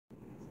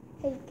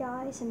Hey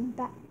guys, I'm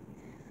back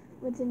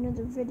with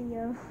another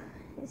video.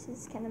 This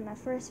is kind of my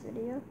first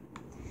video.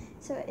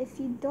 So if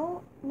you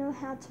don't know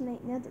how to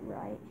make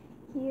netherite,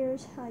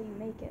 here's how you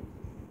make it.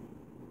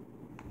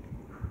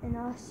 And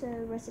also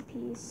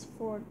recipes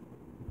for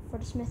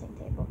the smithing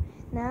table.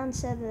 Now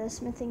instead of the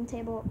smithing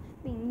table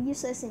being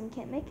useless and you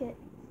can't make it,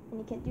 and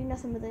you can't do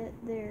nothing with it,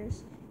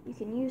 you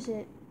can use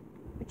it,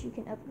 but you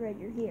can upgrade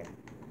your gear.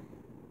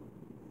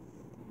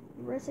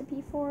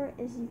 Recipe for it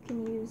is you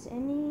can use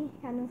any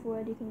kind of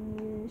wood. You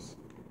can use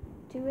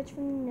 2 wood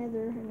from the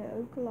nether and the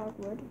oak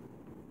logwood.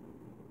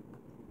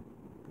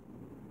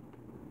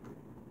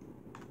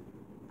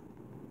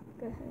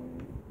 Go ahead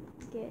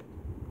and get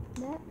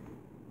that.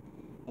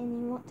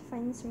 And you want to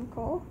find some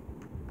coal.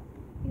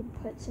 You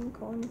put some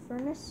coal in the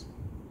furnace.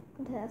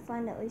 You have to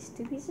find at least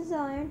 2 pieces of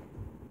iron.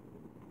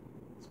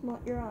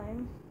 Smelt your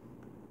iron.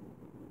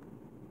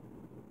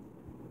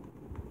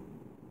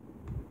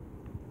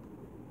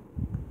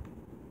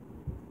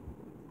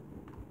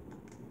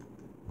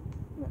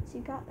 Once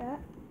you got that,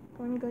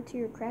 go and go to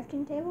your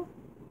crafting table.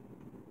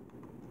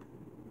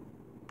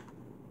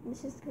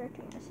 This is the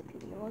crafting recipe.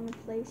 You want to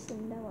place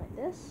them down like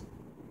this.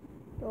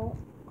 Don't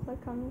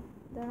click on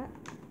that.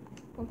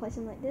 You want to place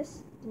them like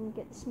this, then you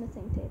get the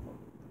smithing table.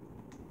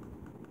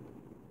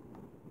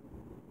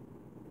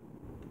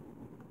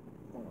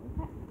 Then like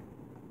that.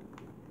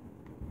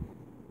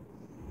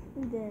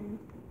 And then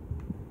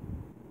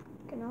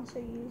you can also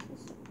use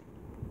this.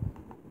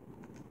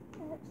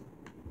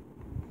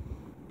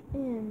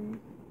 And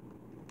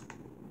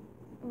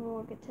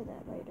we'll get to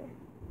that later.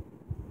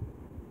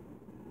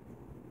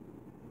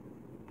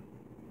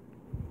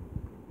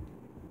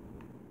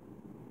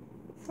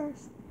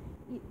 First,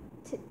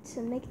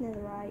 to make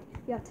netherite,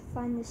 you have to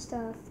find this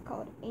stuff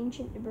called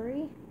ancient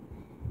debris.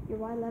 Your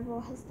Y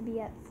level has to be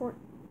at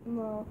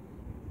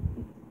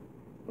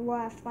where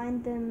I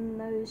find them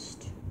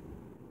most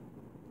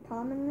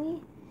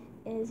commonly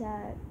is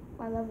at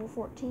Y level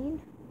 14.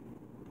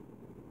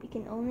 You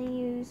can only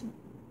use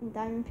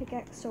diamond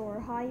pickaxe or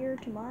higher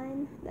to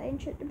mine the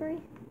ancient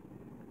debris.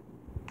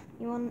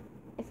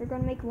 If you're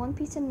going to make 1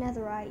 piece of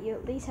netherite, you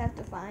at least have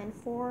to find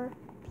 4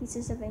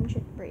 pieces of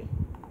ancient debris.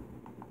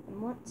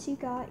 And once you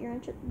got your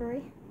ancient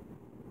debris,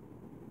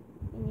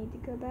 you need to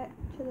go back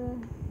to the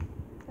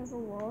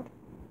overworld.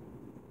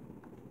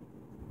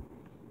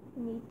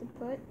 You need to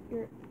put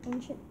your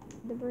ancient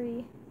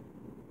debris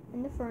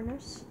in the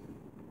furnace.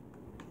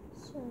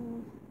 So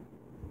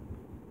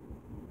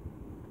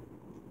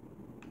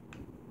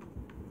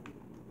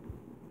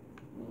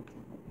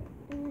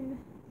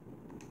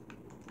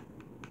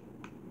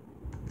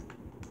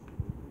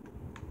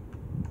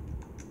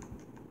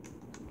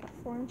got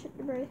 4 ancient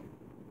debris.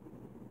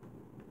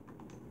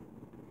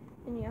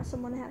 And you also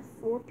want to have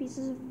 4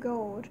 pieces of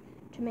gold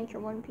to make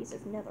your 1 piece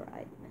of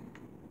netherite.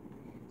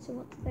 So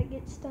once that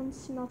gets done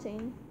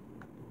smelting,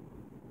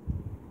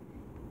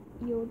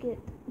 you'll get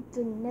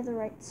the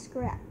netherite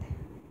scrap.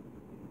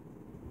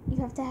 You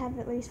have to have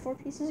at least 4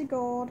 pieces of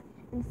gold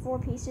and 4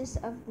 pieces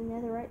of the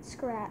netherite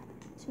scrap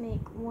to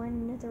make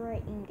 1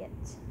 netherite ingot.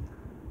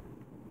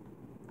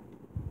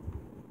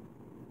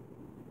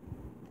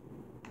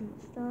 And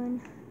it's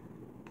done.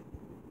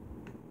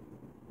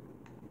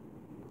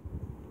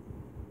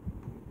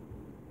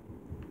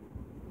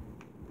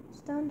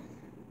 It's done.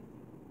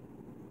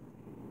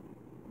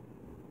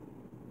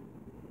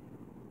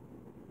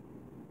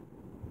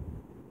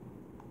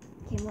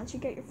 Okay, once you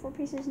get your 4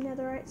 pieces of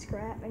netherite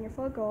scrap and you're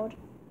full of gold,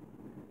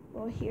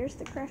 well, here's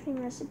the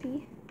crafting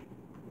recipe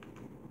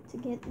to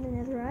get the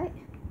netherite.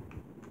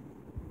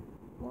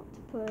 Want to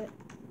put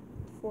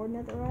 4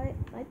 netherite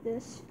like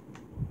this,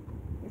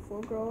 your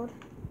 4 gold,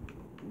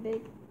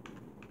 big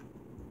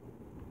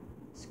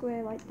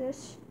square like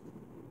this,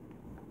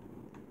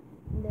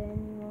 and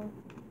then you want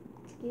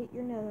to get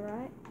your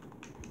netherite.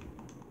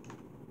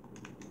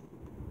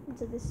 And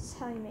so this is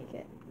how you make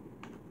it.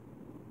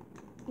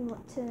 You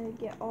want to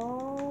get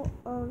all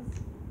of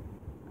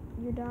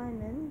your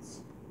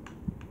diamonds,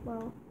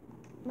 well,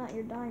 not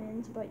your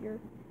diamonds, but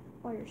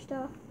all your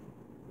stuff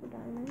for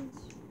diamonds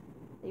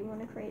that you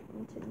want to create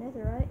into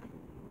netherite.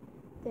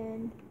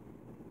 Then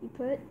you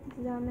put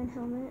the diamond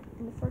helmet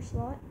in the first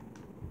slot,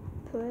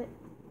 put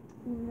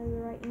the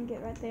netherite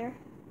ingot right there,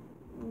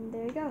 and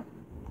there you go.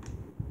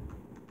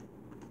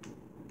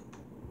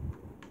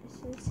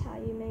 This is how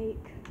you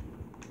make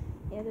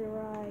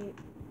netherite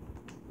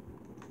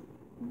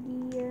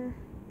gear,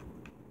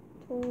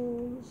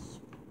 tools.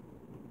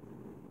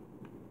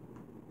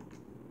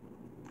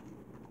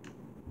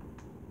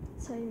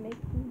 That's how you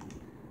make them.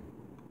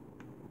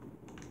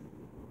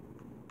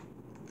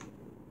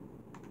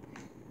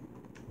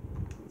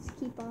 Just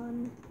keep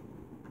on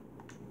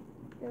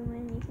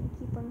going. You can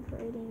keep on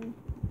creating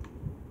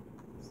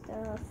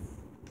stuff.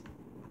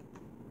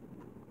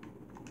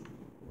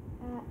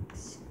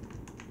 Axe.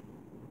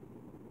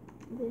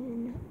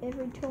 Then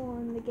every tool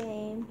in the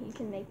game you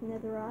can make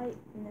netherite,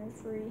 and they're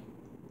free.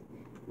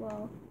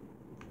 Well,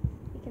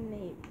 you can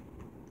make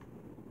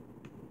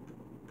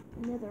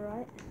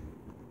netherite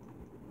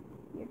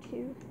here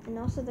too. And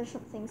also there's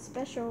something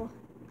special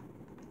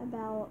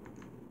about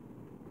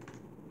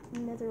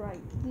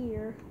netherite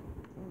gear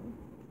and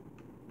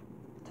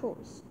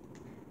tools.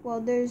 Well,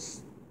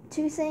 there's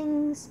two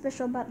things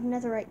special about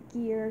netherite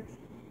gear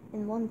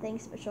and one thing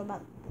special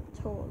about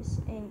the tools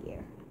and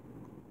gear.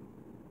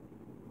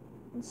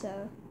 And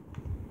so,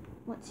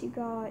 once you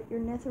got your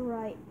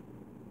netherite,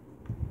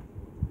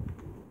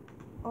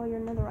 all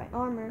your netherite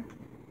armor,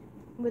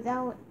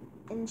 without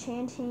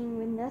enchanting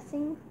with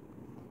nothing,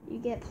 you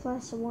get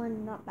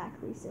 +1 knockback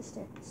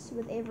resistance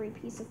with every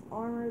piece of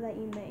armor that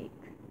you make.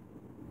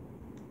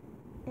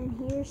 And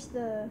here's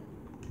the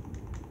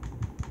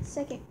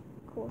second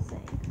cool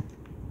thing.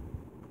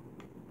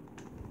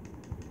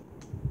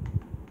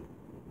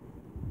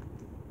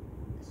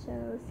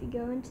 So if you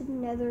go into the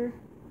nether,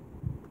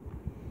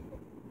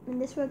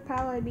 and this would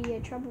probably be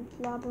a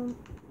problem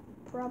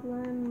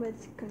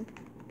with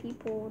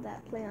people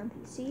that play on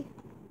PC,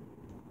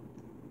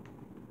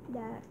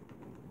 that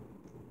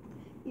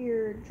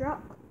your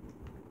drop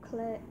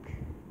click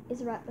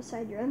is right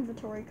beside your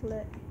inventory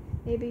click.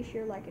 Maybe if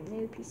you're like a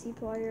new PC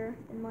player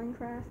in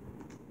Minecraft,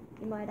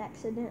 you might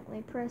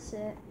accidentally press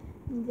it,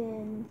 and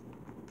then,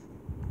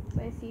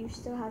 but if you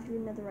still have your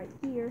netherite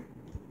gear,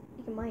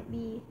 it might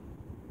be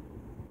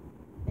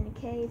in a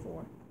cave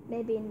or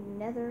maybe in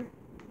the nether.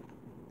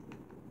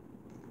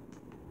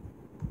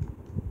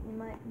 You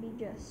might be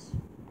just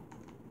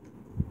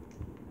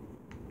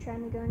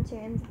trying to go into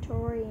your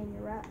inventory and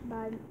you're right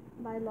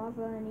by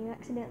lava and you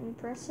accidentally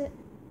press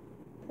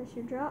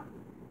your drop.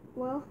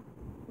 Well,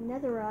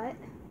 netherite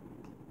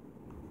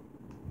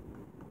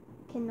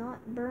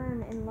cannot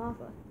burn in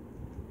lava.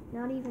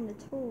 Not even the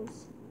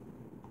tools.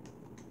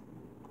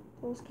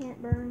 Tools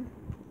can't burn.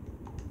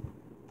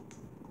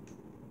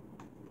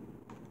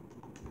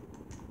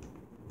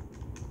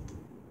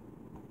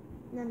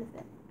 None of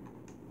it.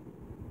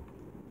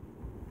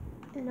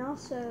 And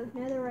also,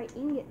 netherite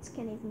ingots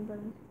can't even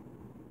burn,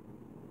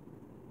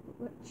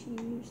 what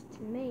you use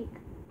to make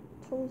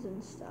tools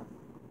and stuff.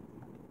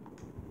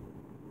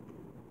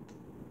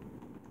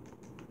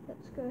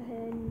 Let's go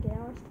ahead and get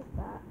our stuff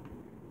back.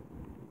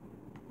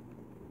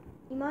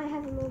 You might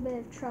have a little bit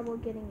of trouble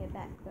getting it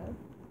back though,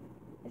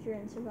 if you're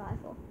in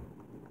survival.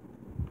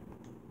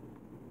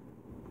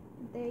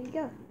 But there you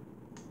go.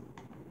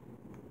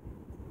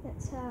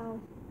 That's how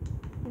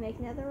you make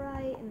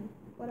netherite and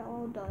what it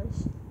all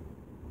does.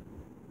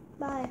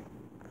 Bye.